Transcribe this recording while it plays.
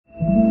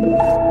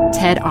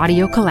TED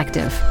Audio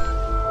Collective.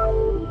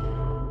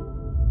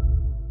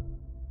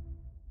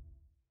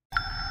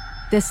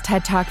 This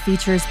TED Talk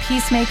features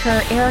peacemaker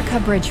Erricka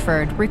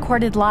Bridgeford,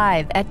 recorded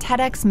live at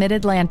TEDx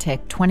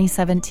Mid-Atlantic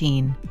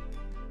 2017.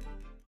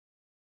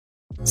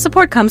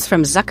 Support comes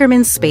from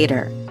Zuckerman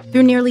Spader.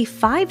 Through nearly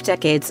 5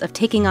 decades of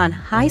taking on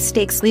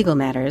high-stakes legal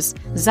matters,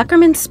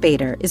 Zuckerman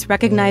Spader is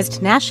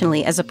recognized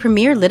nationally as a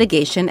premier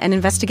litigation and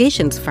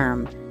investigations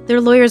firm. Their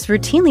lawyers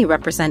routinely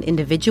represent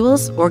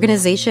individuals,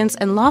 organizations,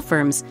 and law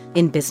firms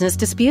in business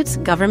disputes,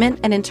 government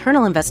and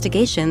internal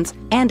investigations,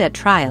 and at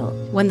trial,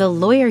 when the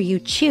lawyer you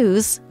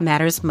choose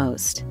matters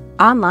most.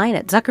 Online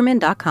at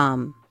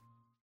Zuckerman.com.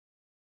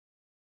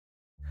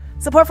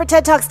 Support for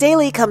TED Talks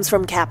Daily comes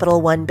from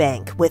Capital One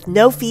Bank. With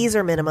no fees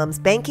or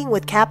minimums, banking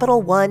with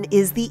Capital One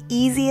is the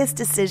easiest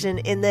decision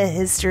in the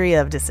history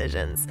of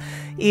decisions.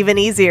 Even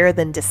easier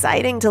than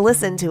deciding to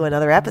listen to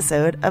another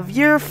episode of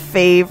your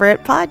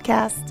favorite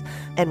podcast.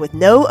 And with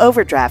no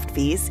overdraft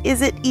fees,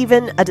 is it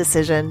even a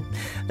decision?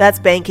 That's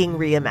banking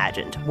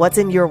reimagined. What's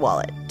in your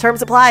wallet?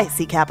 Terms apply.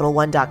 See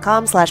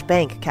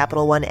CapitalOne.com/bank.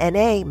 Capital One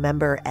N.A.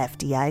 member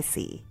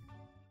FDIC.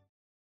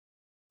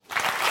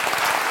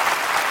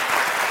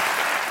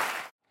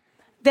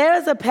 There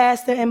is a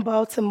pastor in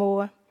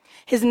Baltimore.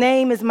 His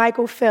name is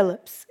Michael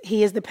Phillips.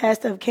 He is the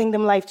pastor of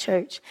Kingdom Life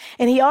Church.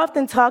 And he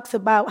often talks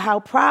about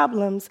how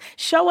problems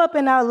show up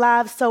in our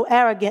lives so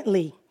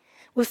arrogantly,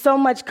 with so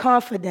much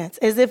confidence,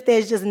 as if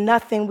there's just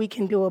nothing we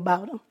can do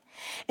about them.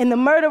 And the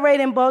murder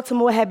rate in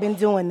Baltimore had been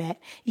doing that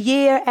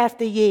year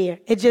after year.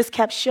 It just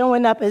kept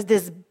showing up as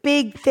this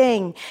big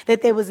thing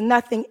that there was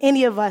nothing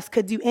any of us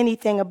could do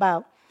anything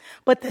about.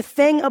 But the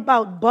thing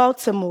about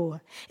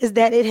Baltimore is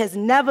that it has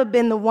never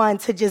been the one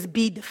to just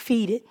be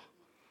defeated.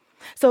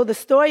 So the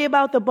story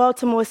about the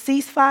Baltimore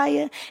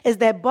Ceasefire is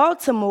that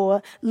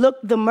Baltimore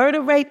looked the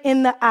murder rate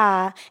in the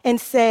eye and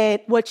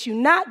said, what you're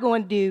not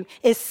going to do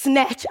is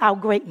snatch our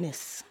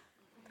greatness.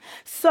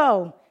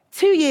 So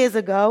 2 years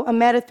ago,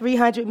 I'm at a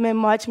 300-men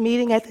march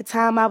meeting. At the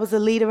time, I was a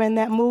leader in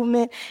that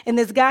movement. And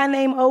this guy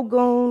named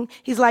Ogun,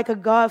 he's like a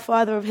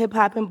godfather of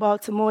hip-hop in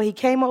Baltimore. He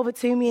came over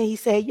to me and he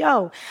said,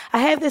 yo, I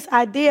have this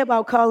idea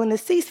about calling a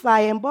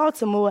ceasefire in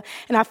Baltimore,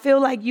 and I feel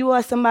like you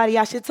are somebody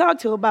I should talk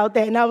to about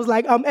that. And I was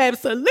like, I'm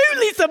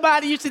absolutely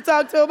somebody you should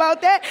talk to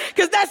about that,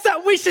 because that's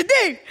something we should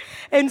do.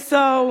 And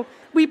so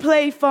we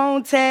played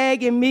phone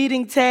tag and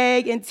meeting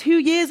tag, and 2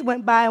 years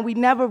went by, and we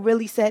never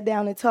really sat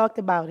down and talked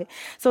about it.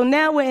 So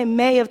now we're in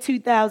May of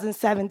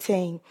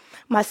 2017.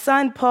 My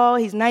son, Paul,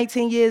 he's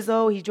 19 years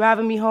old. He's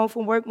driving me home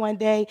from work one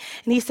day,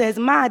 and he says,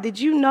 Ma, did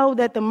you know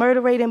that the murder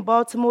rate in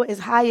Baltimore is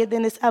higher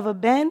than it's ever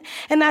been?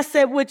 And I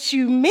said, what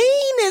you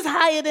mean is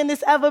higher than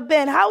it's ever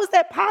been? How is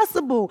that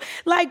possible?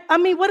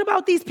 What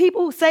about these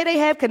people who say they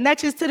have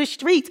connections to the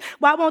streets?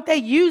 Why won't they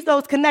use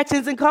those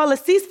connections and call a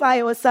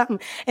ceasefire or something?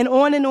 And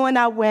on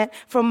I went,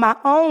 from my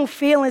own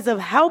feelings of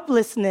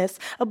helplessness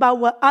about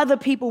what other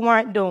people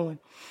weren't doing.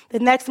 The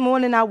next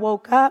morning I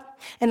woke up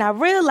and I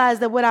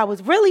realized that what I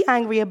was really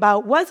angry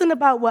about wasn't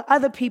about what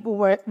other people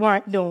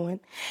weren't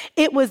doing.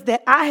 It was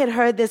that I had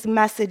heard this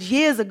message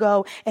years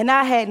ago and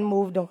I hadn't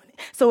moved on it.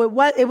 So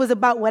it was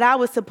about what I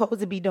was supposed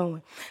to be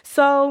doing.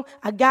 So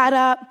I got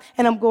up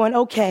and I'm going,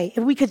 okay,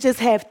 if we could just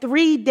have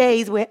 3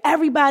 days where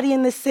everybody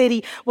in the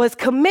city was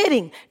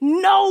committing,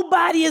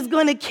 nobody is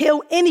going to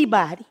kill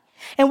anybody.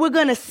 And we're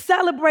going to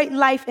celebrate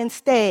life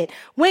instead.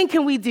 When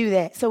can we do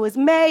that? So it's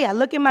May. I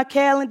look at my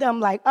calendar.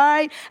 I'm like, all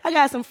right, I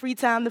got some free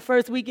time the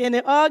first weekend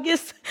in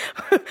August.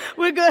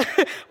 We'll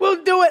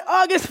do it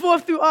August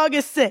 4th through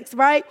August 6th,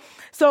 right?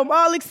 So I'm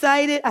all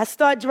excited. I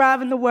start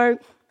driving to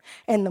work.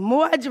 And the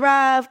more I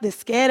drive, the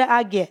scarier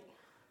I get,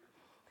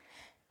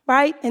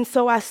 right? And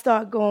so I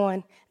start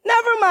going,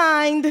 never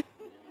mind.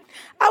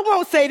 I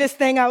won't say this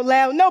thing out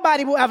loud.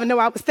 Nobody will ever know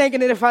I was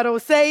thinking it if I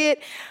don't say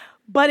it.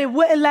 But it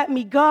wouldn't let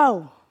me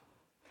go.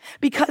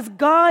 Because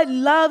God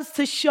loves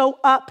to show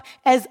up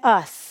as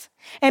us.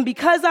 And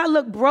because I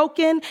look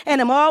broken and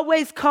I'm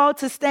always called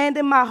to stand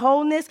in my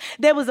wholeness,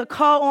 there was a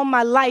call on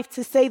my life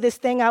to say this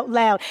thing out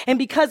loud. And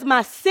because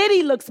my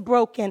city looks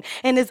broken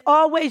and is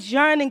always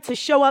yearning to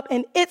show up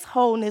in its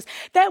wholeness,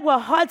 there were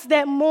hearts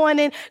that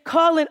morning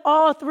calling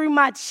all through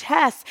my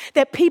chest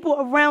that people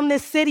around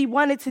this city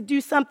wanted to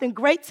do something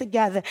great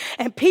together.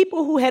 And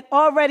people who had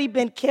already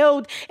been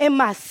killed in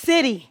my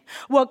city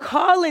were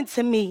calling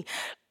to me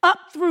up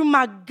through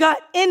my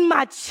gut, in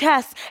my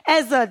chest,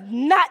 as a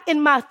knot in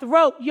my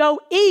throat. Yo,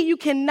 E, you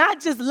cannot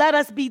just let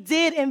us be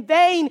dead in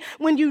vain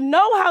when you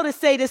know how to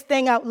say this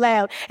thing out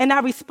loud. And I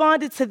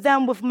responded to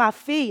them with my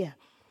fear.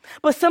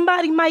 But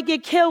somebody might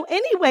get killed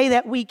anyway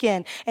that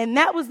weekend. And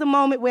that was the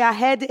moment where I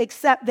had to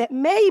accept that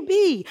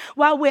maybe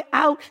while we're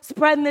out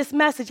spreading this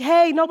message,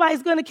 hey,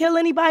 nobody's going to kill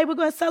anybody, we're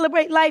going to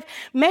celebrate life,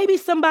 maybe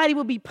somebody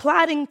will be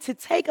plotting to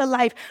take a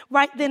life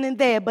right then and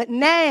there. But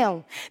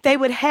now they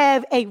would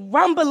have a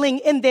rumbling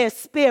in their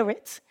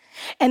spirits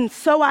And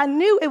so I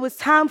knew it was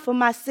time for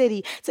my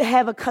city to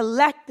have a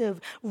collective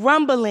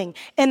rumbling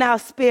in our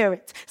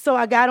spirits. So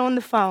I got on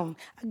the phone.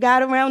 I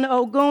got around the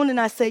old goon and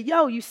I said,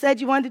 yo, you said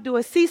you wanted to do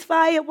a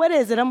ceasefire? What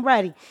is it? I'm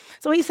ready.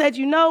 So he said,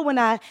 when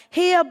I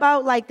hear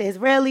about like the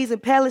Israelis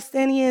and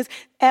Palestinians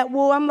at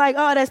war, I'm like,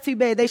 oh, that's too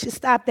bad. They should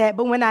stop that.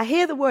 But when I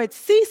hear the word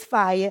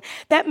ceasefire,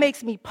 that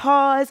makes me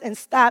pause and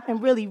stop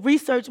and really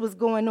research what's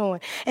going on.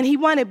 And he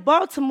wanted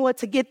Baltimore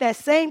to get that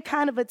same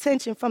kind of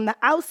attention from the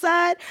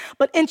outside,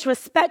 but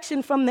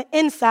introspection from the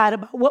inside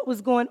about what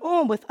was going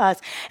on with us.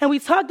 And we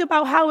talked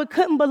about how it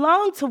couldn't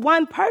belong to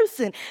one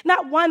person.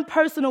 Not one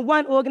person or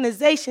one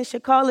organization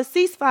should call a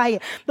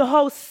ceasefire. The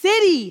whole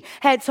city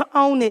had to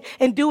own it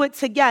and do it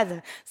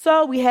together.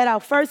 So we had our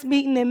first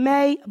meeting in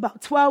May.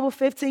 About 12 or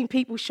 15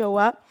 people show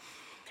up.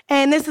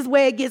 And this is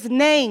where it gets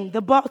named,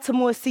 the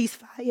Baltimore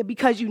Ceasefire,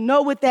 because you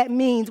know what that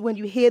means when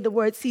you hear the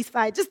word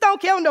ceasefire. Just don't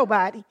kill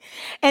nobody.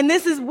 And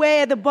this is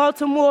where the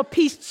Baltimore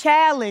Peace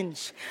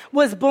Challenge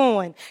was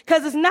born,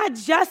 because it's not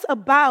just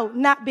about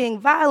not being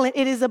violent.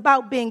 It is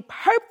about being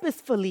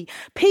purposefully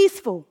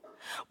peaceful.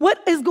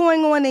 What is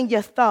going on in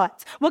your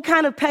thoughts? What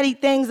kind of petty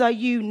things are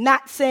you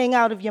not saying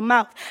out of your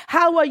mouth?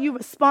 How are you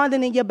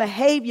responding in your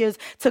behaviors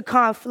to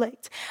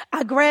conflict?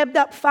 I grabbed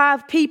up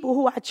 5 people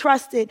who I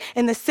trusted,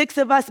 and the 6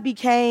 of us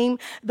became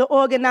the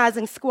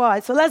organizing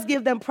squad. So let's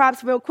give them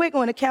props real quick.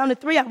 On the count of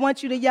 3, I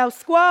want you to yell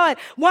squad.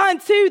 1,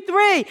 2,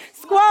 3,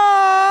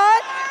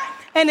 squad.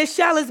 And it's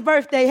Shala's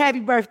birthday. Happy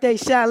birthday,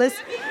 Shala's.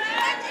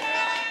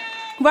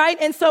 Right?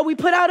 And so we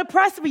put out a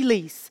press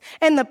release.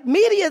 And the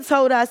media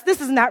told us,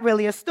 this is not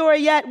really a story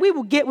yet. We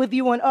will get with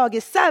you on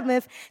August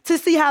 7th to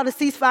see how the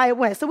ceasefire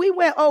went. So we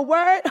went, oh,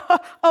 word? Oh,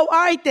 all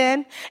right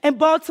then. And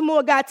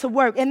Baltimore got to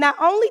work. And not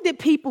only did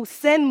people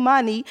send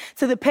money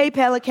to the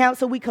PayPal account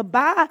so we could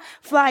buy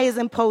flyers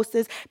and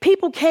posters,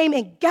 people came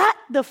and got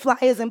the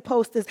flyers and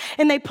posters.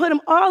 And they put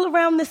them all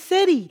around the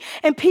city.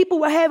 And people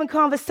were having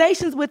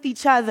conversations with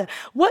each other.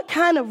 What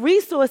kind of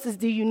resources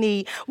do you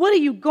need? What are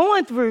you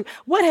going through?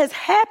 What has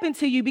happened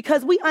to you?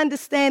 Because we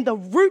understand the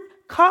root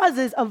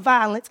causes of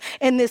violence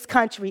in this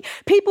country.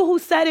 People who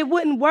said it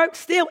wouldn't work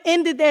still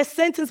ended their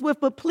sentence with,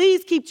 but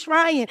please keep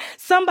trying.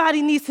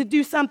 Somebody needs to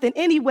do something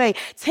anyway.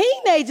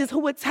 Teenagers who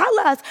would tell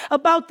us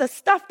about the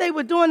stuff they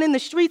were doing in the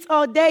streets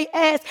all day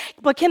asked,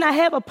 but can I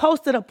have a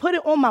poster to put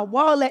it on my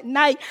wall at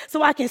night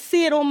so I can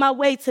see it on my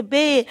way to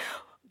bed?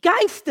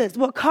 Gangsters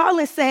were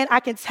calling saying, I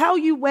can tell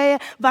you where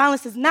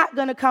violence is not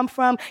going to come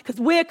from because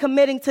we're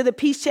committing to the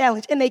peace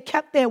challenge. And they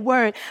kept their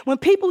word. When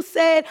people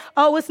said,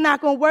 oh, it's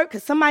not going to work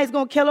because somebody's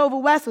going to kill over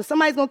West or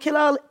somebody's going to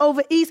kill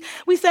over East,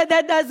 we said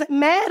that doesn't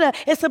matter.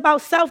 It's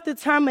about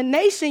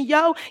self-determination,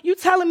 yo. You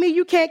telling me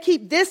you can't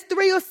keep this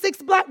 3 or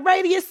 6 block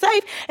radius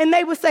safe? And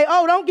they would say,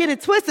 oh, don't get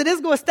it twisted. It's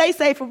going to stay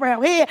safe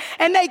around here.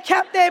 And they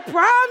kept their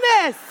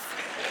promise.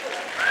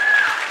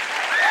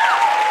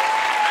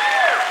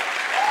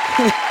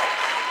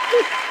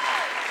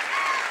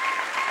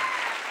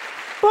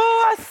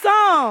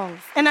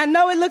 songs. And I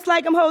know it looks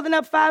like I'm holding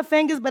up 5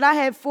 fingers, but I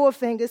have 4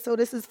 fingers, so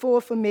this is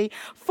 4 for me.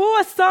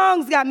 4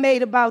 songs got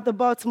made about the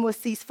Baltimore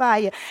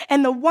ceasefire.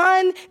 And the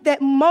one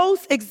that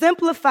most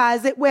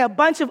exemplifies it, where a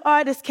bunch of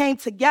artists came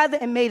together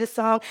and made a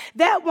song,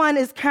 that one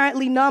is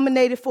currently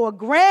nominated for a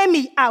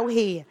Grammy out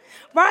here,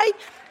 right?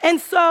 And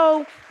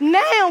so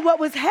now what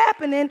was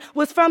happening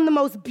was from the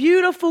most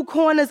beautiful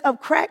corners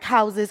of crack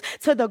houses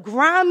to the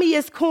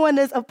grimiest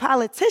corners of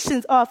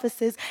politicians'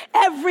 offices,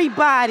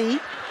 everybody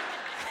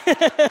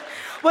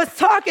was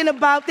talking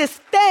about this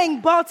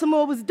thing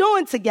Baltimore was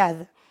doing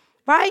together,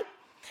 right?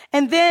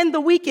 And then the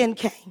weekend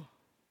came.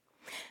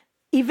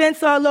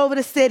 Events all over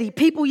the city,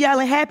 people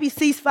yelling, Happy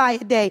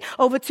Ceasefire Day.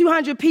 Over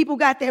 200 people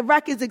got their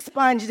records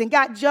expunged and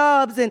got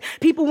jobs, and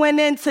people went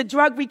into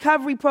drug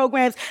recovery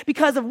programs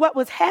because of what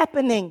was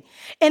happening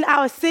in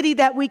our city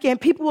that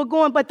weekend. People were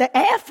going, but the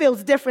air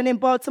feels different in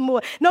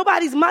Baltimore.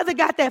 Nobody's mother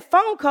got that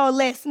phone call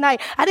last night.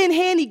 I didn't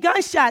hear any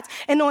gunshots.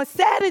 And on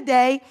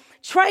Saturday,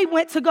 Trey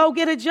went to go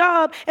get a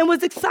job and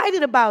was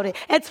excited about it.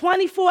 At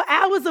 24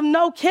 hours of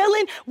no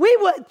killing, we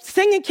were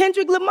singing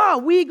Kendrick Lamar,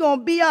 we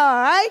gonna be all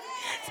right.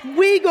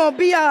 We gonna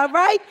be all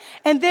right.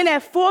 And then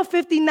at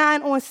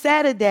 4:59 on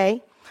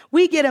Saturday,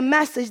 we get a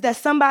message that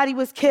somebody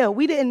was killed.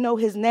 We didn't know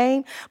his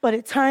name, but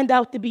it turned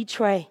out to be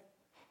Trey.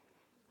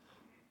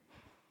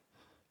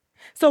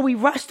 So we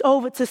rushed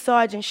over to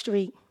Sergeant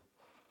Street.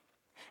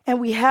 And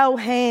we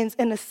held hands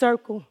in a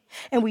circle,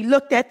 and we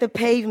looked at the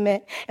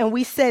pavement, and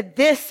we said,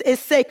 this is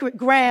sacred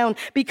ground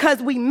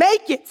because we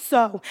make it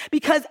so.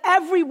 Because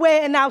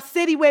everywhere in our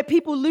city where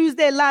people lose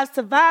their lives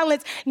to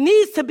violence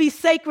needs to be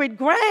sacred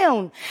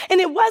ground. And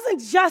it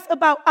wasn't just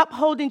about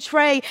upholding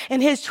Trey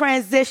and his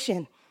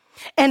transition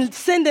and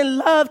sending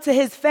love to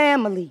his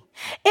family.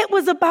 It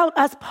was about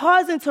us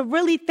pausing to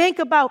really think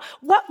about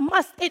what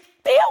must it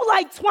feel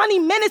like 20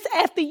 minutes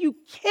after you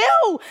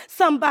kill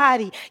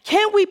somebody.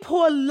 Can we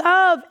pour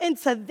love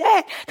into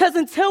that? Because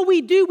until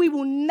we do, we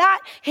will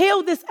not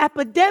heal this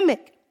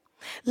epidemic.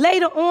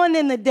 Later on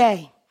in the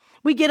day,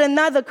 we get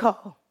another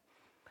call.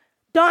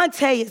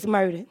 Dante is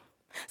murdered.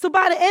 So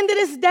by the end of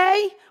this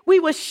day, we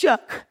were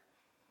shook.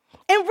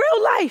 In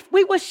real life,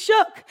 we were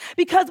shook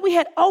because we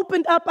had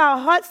opened up our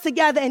hearts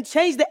together and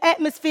changed the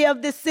atmosphere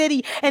of this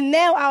city, and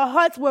now our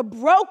hearts were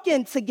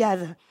broken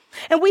together.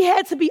 And we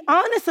had to be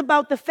honest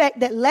about the fact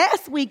that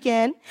last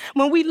weekend,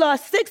 when we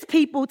lost 6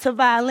 people to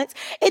violence,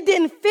 it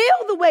didn't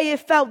feel the way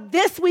it felt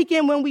this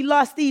weekend when we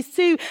lost these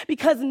 2,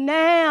 because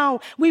now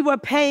we were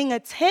paying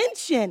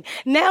attention.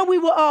 Now we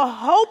were all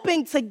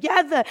hoping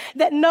together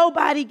that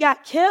nobody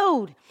got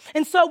killed.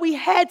 And so we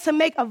had to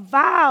make a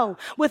vow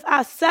with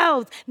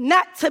ourselves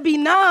not to be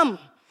numb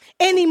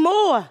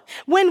anymore.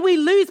 When we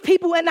lose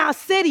people in our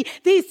city,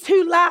 these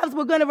 2 lives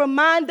were going to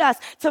remind us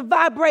to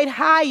vibrate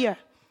higher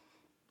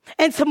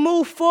and to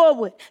move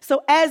forward.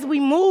 So as we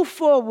move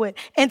forward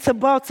into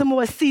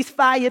Baltimore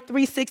Ceasefire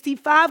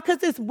 365,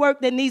 because it's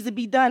work that needs to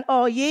be done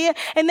all year,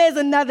 and there's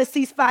another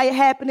ceasefire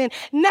happening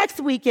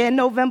next weekend,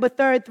 November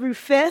 3rd through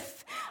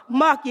 5th.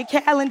 Mark your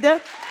calendar.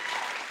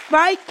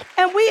 Right?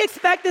 And we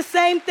expect the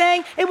same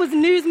thing. It was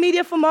news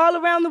media from all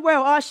around the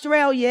world,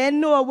 Australia and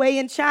Norway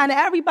and China.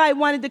 Everybody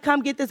wanted to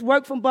come get this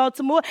work from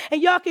Baltimore,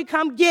 and y'all can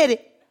come get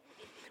it.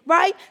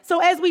 Right?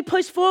 So as we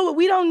push forward,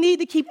 we don't need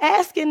to keep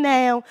asking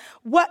now,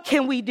 what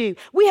can we do?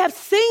 We have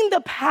seen the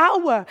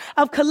power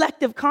of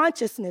collective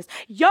consciousness.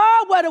 Y'all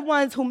were the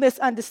ones who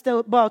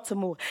misunderstood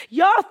Baltimore.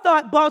 Y'all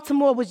thought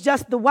Baltimore was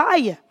just the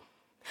wire.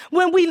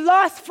 When we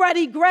lost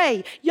Freddie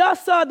Gray, y'all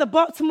saw the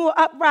Baltimore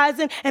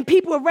uprising, and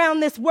people around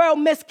this world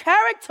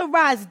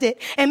mischaracterized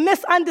it and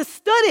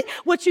misunderstood it.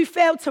 What you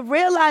failed to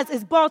realize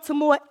is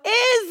Baltimore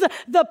is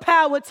the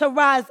power to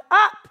rise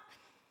up.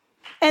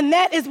 And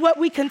that is what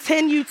we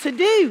continue to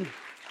do.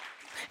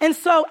 And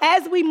so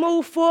as we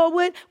move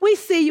forward, we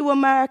see you,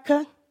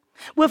 America,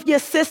 with your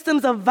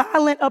systems of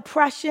violent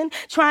oppression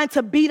trying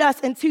to beat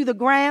us into the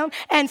ground,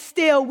 and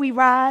still we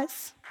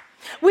rise.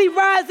 We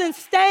rise and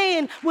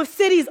stand with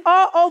cities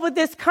all over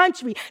this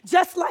country,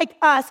 just like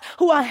us,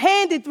 who are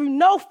handed through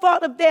no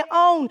fault of their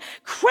own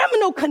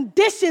criminal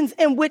conditions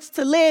in which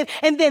to live,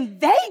 and then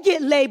they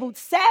get labeled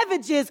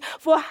savages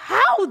for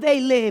how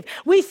they live.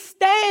 We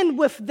stand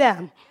with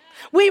them.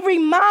 We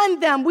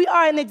remind them we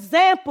are an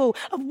example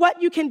of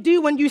what you can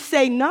do when you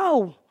say,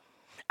 no,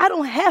 I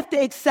don't have to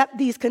accept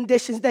these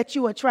conditions that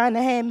you are trying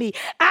to hand me.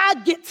 I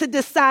get to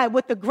decide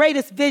what the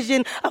greatest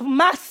vision of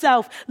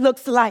myself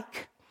looks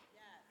like.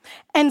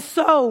 And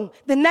so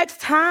the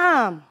next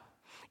time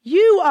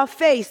you are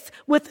faced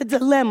with a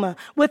dilemma,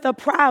 with a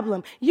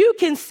problem, you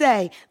can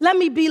say, let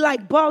me be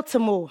like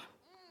Baltimore.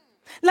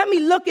 Let me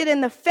look it in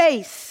the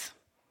face.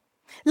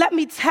 Let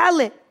me tell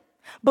it.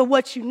 But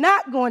what you're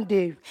not going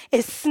to do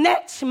is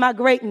snatch my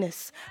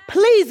greatness.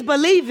 Please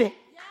believe it.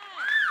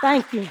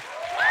 Thank you.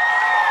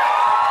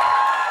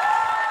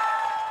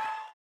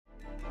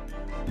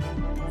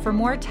 For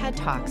more TED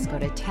Talks, go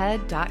to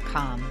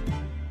TED.com.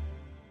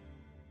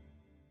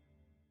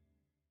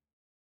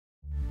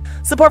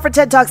 Support for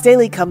TED Talks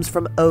Daily comes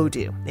from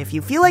Odoo. If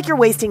you feel like you're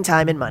wasting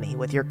time and money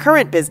with your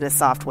current business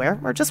software,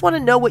 or just want to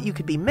know what you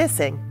could be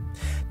missing,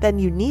 then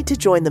you need to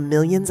join the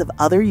millions of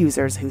other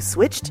users who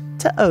switched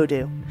to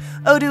Odoo.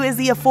 Odoo is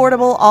the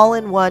affordable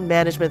all-in-one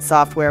management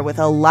software with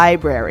a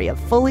library of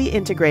fully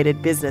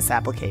integrated business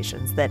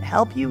applications that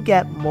help you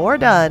get more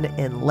done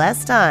in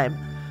less time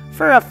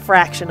for a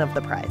fraction of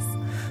the price.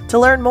 To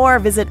learn more,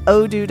 visit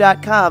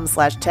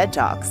odoo.com/TED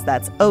Talks.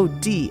 That's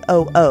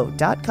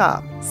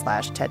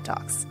ODOO.com/TED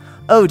Talks.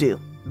 Odoo,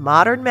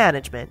 modern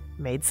management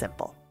made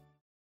simple.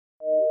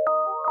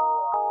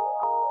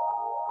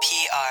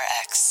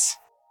 PRX.